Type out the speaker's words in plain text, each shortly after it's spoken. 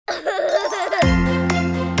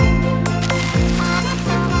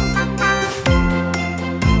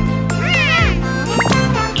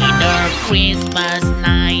Christmas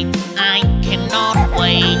night, I cannot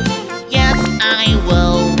wait. Yes, I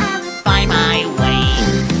will find my way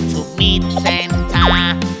to meet Santa.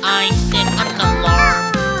 I set an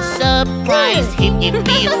alarm, surprise him if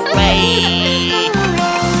he'll wait.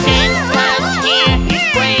 Santa's here, he's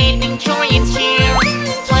spreading joy and cheer,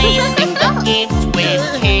 placing the gifts with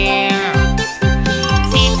care.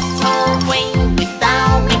 Tiptoeing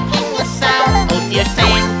without making a sound. Oh dear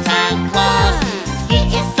Santa Claus, he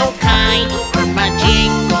is so kind. For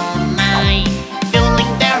magic all night,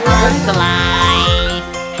 filling their hearts alive.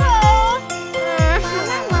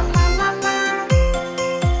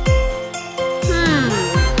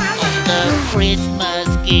 The Christmas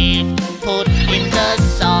gift put in the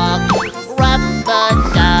sock, rubber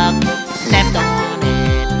duck stepped on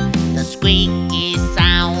it. The squeaky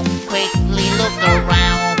sound, quickly look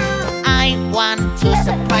around. I want to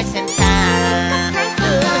surprise Santa.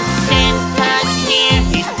 Santa's here,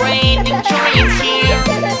 he's spreading joy and cheer,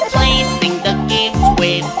 placing the gifts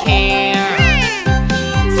with care.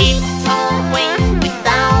 Tiptoeing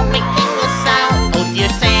without making a sound. Oh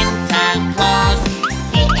dear Santa Claus,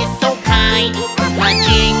 he is so kind.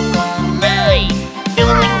 Magic all night,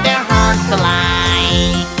 filling their hearts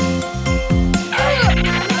alive.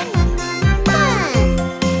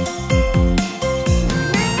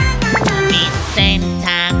 Meet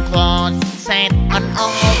Santa Claus, set an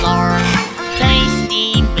alarm.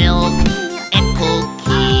 Tasty milk and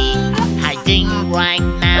cookie, hiding right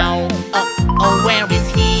now. Oh, where is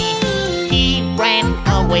he? He ran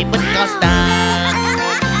away but got stuck.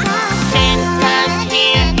 Santa's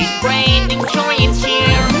here, he's spreading joy and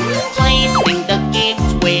cheer, placing the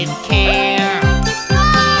gifts with care.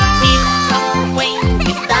 Tiptoeing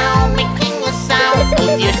without making a sound.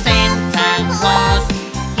 Oh dear Santa Claus,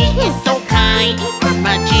 he is so kind. For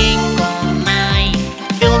magic all night,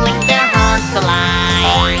 filling their hearts alive.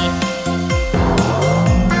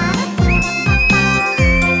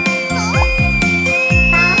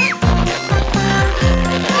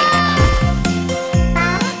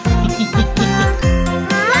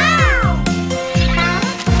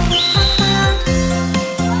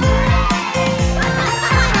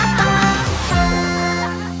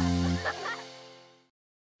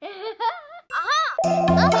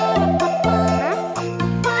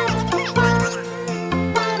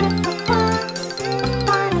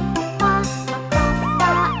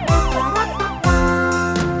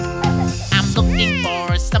 I'm looking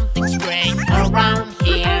for something strange around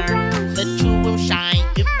here. The jewel will shine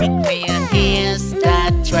if we clear. Here's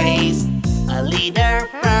the trace, a leader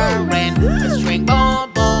friend, a string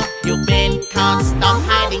bubble. You've been caught, stop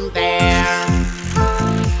hiding there.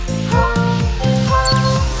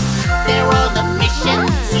 They're on the mission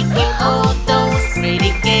to give all those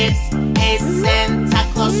pretty gifts. It's Santa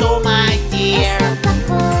Claus, oh my dear.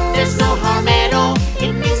 There's no harm at all,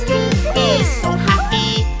 it means to be so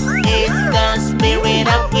happy. It's the spirit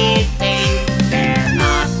of giving. They're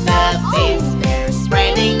not the thieves, they're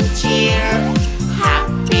spreading cheer.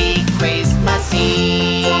 Happy Christmas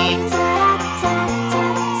Eve.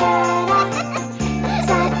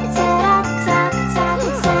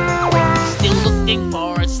 Still looking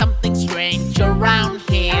for something strange around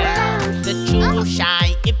here. The jewel will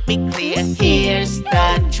shine if we clear. Here's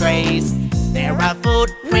the trace, there are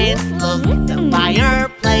footprints. Look at the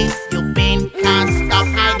fireplace. You've been caught, stop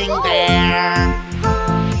hiding there.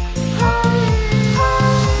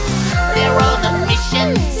 They're on a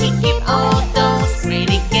mission to give all those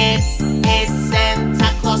pretty gifts. It's Santa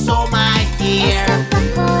Claus, oh my dear.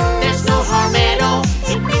 There's no harm at all,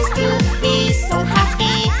 it means to be so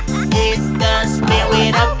happy. It's the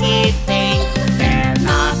spirit of giving. They're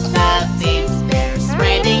not the thieves, they're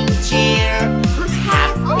spreading cheer.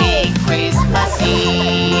 Happy Christmas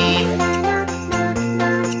Eve.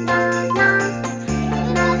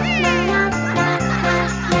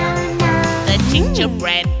 The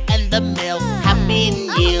gingerbread and the milk have been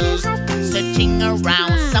used. Searching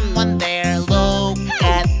around, someone there, look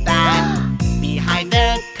at that. Behind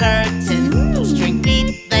the curtain, no string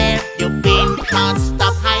beat there. You've been caught,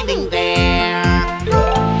 stop hiding there.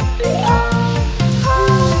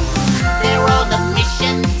 They're on a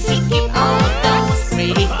mission to give all those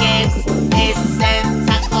pretty gifts. It's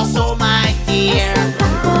Santa Claus, oh my dear.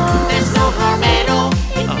 There's no harm at all,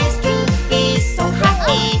 it means to be so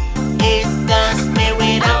happy. It's the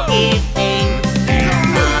spirit of giving. They're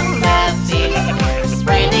not the thieves, they're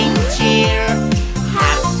spreading cheer.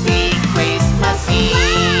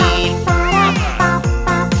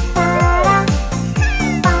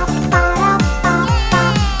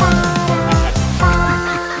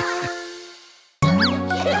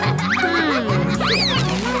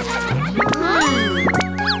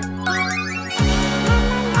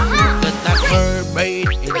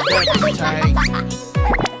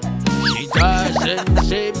 doesn't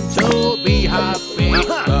seem to be happy,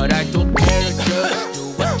 but I don't care, just do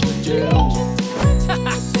what you do.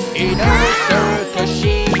 In her circus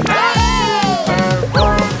she has to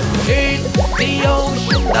perform. In the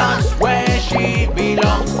ocean, that's where she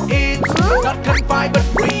belongs. It's not confined but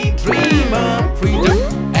free, dream of freedom.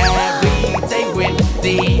 Every day with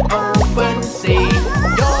the open sea.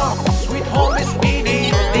 Your sweet home is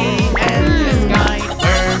beneath the endless sky.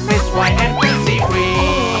 Earth is wide and fancy free.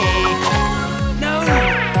 No,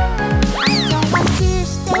 I don't want to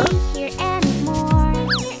stay here anymore.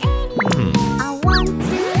 I want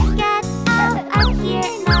to get out of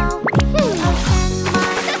here now. I'll send my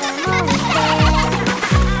memories there.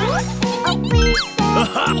 Oh, please stay. I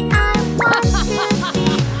want to be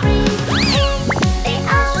free. The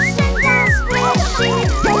ocean, that's where she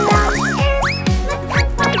belongs. It's not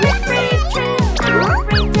confined but free, dream of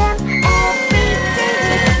freedom. Every day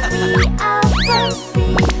we are fancy.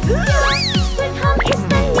 Your sweet home is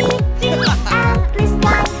beneath the endless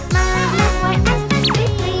sky. Mindless, wide and fancy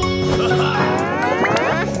free.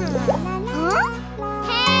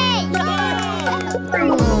 Hey!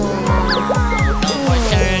 no more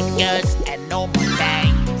circus and no more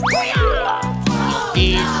games.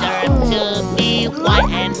 You deserve to be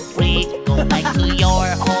wild and free. Go back to your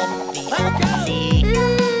home, the open sea.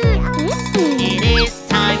 It is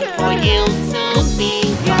time for you to be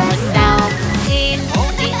yourself. In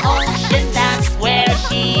the ocean, that's where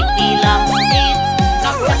she belongs. It's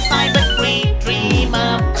not confined but free, dream of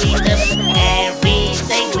freedom. Every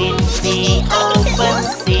day with the open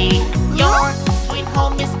sea. Your sweet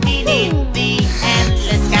home is beneath the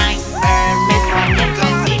endless sky. Mermaid, wide and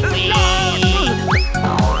fancy free.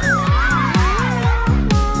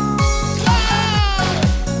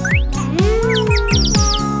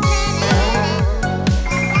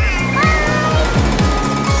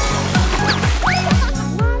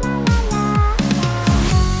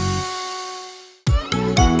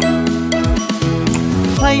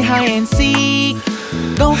 Play hide and seek,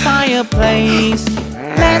 go find a place.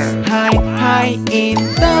 Let's hide in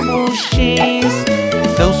the bushes.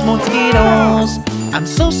 Those mosquitoes, I'm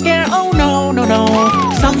so scared, oh no, no, no.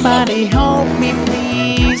 Somebody help me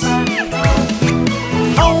please.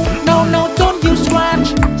 Oh no, no, don't you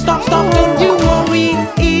scratch. Stop, stop, don't you worry.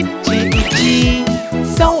 Itchy, itchy,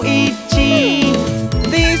 so itchy.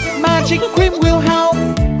 This magic cream will help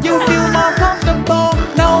you feel more comfortable.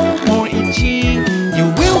 No more itchy, you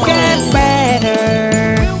will get better.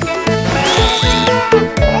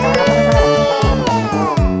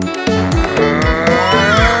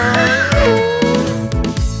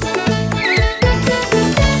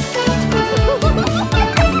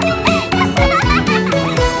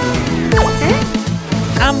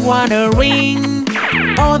 I'm watering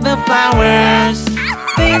all the flowers.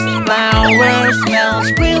 This flower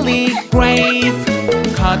smells really great.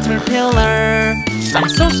 Caterpillar, I'm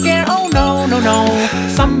so scared, oh no, no, no.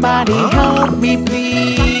 Somebody help me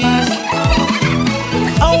please.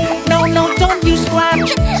 Oh no, no, don't you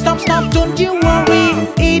scratch. Stop, stop, don't you worry.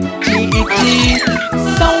 Itchy, itchy,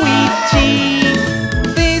 so itchy.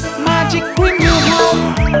 This magic cream will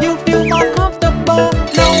help you feel more comfortable.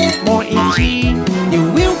 No more itchy, you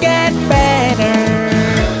will get better.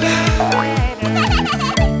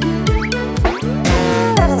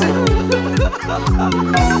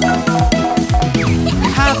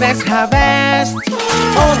 Harvest, harvest,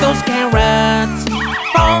 all those carrots.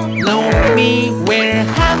 Follow me, we're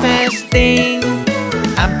harvesting.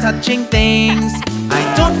 I'm touching things, I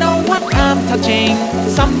don't know what I'm touching.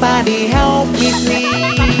 Somebody help me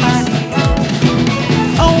please.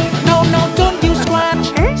 Oh no, no, don't you scratch.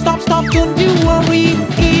 Stop, stop, don't you worry.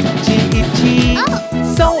 Itchy, itchy,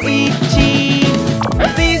 so itchy.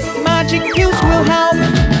 These magic pills will help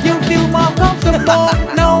you feel more comfortable.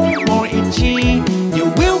 No more itchy, you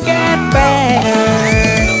will get better.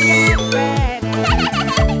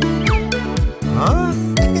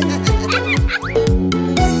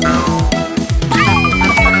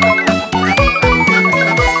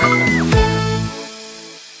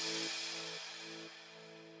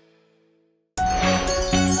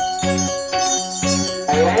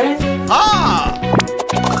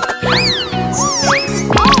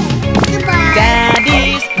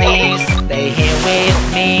 Daddies, please stay here with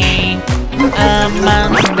me.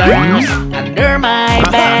 Monsters under my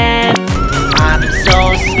bed. I'm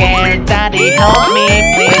so scared, Daddy, help me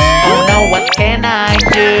please. Oh no, what can I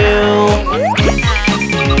do?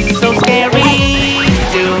 So scary,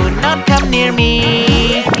 do not come near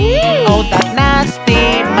me. Oh, that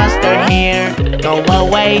nasty monster here, go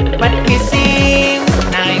away. But he seems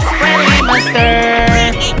nice, friendly monster.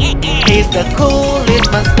 He's the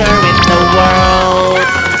coolest monster in the world.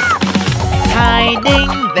 Hi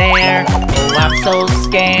so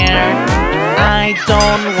scared. I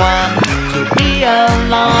don't want to be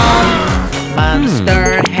alone.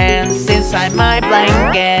 Monster hands inside my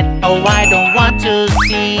blanket. Oh, I don't want to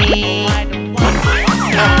see.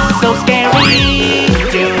 So scary,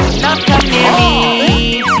 do not come near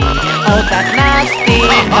me. Oh, that nasty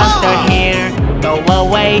monster here. Go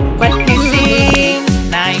away, but he seems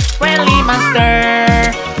nice, friendly monster.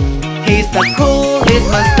 He's the coolest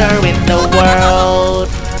monster in the world.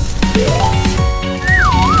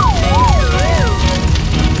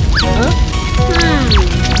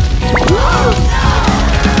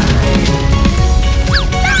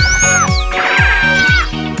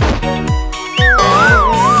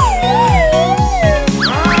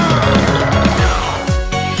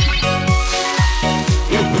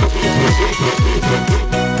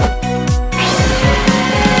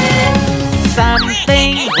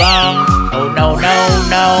 Something wrong. Oh no, no,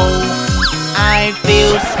 no. I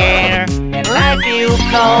feel scared and I feel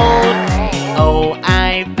cold. Oh,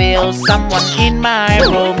 I feel someone in my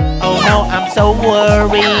room. Oh no, I'm so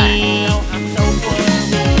worried.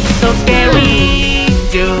 So scary,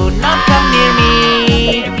 do not come near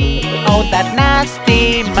me. Oh, that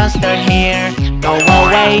nasty monster here. Go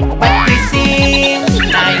away, but he seems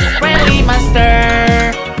nice, friendly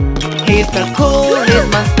monster. He's the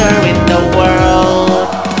coolest monster in the world.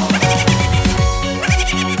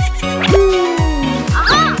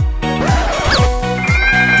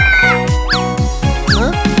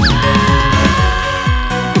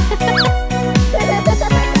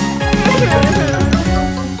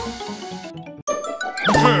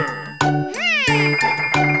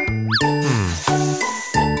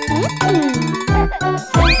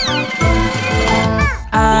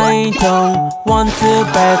 I don't want to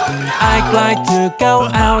bed. I'd like to go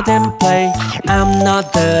out and play. I'm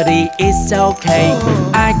not dirty, it's okay.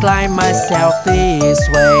 I climb myself this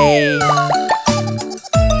way.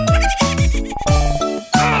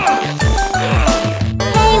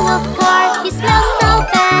 Hey wolf car, you smell so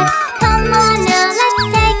bad. Come on now, let's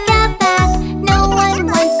take a bath. No one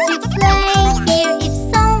wants to play here if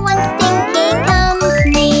someone stinky comes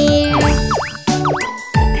near.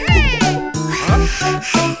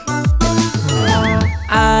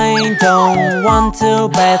 I don't want to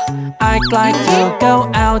bed. I'd like to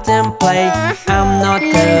go out and play. I'm not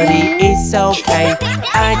dirty, it's okay.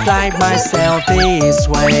 I climb myself this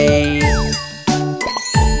way.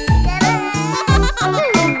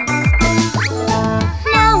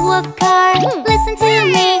 Now wolf car, listen to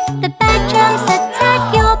me. The bad germs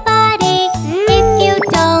attack your body. If you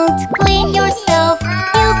don't clean yourself,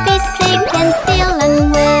 you'll be sick and feel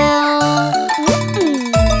unwell.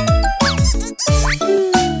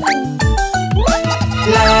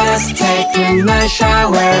 Let's take a nice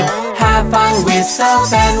shower. Have fun with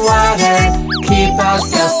soap and water. Keep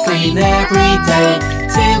ourselves clean every day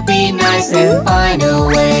to be nice and find a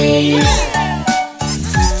way.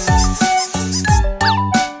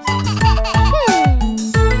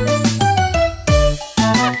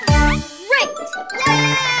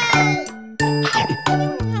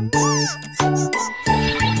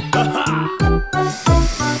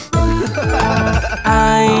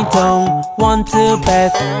 I don't want to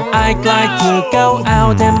bed. I'd like to go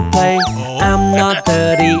out and play. I'm not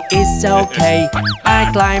dirty, it's okay. I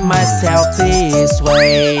climb myself this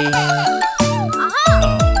way.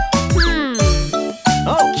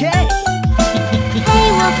 Okay.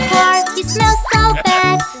 Hey wolf car, you smell so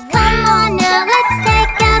bad. Come on now, let's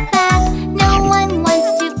take a bath. No one wants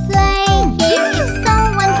to play here if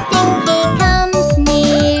someone stinky comes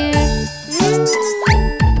near.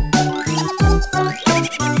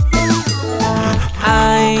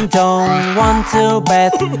 I don't want to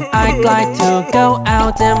bed. I'd like to go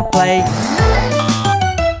out and play.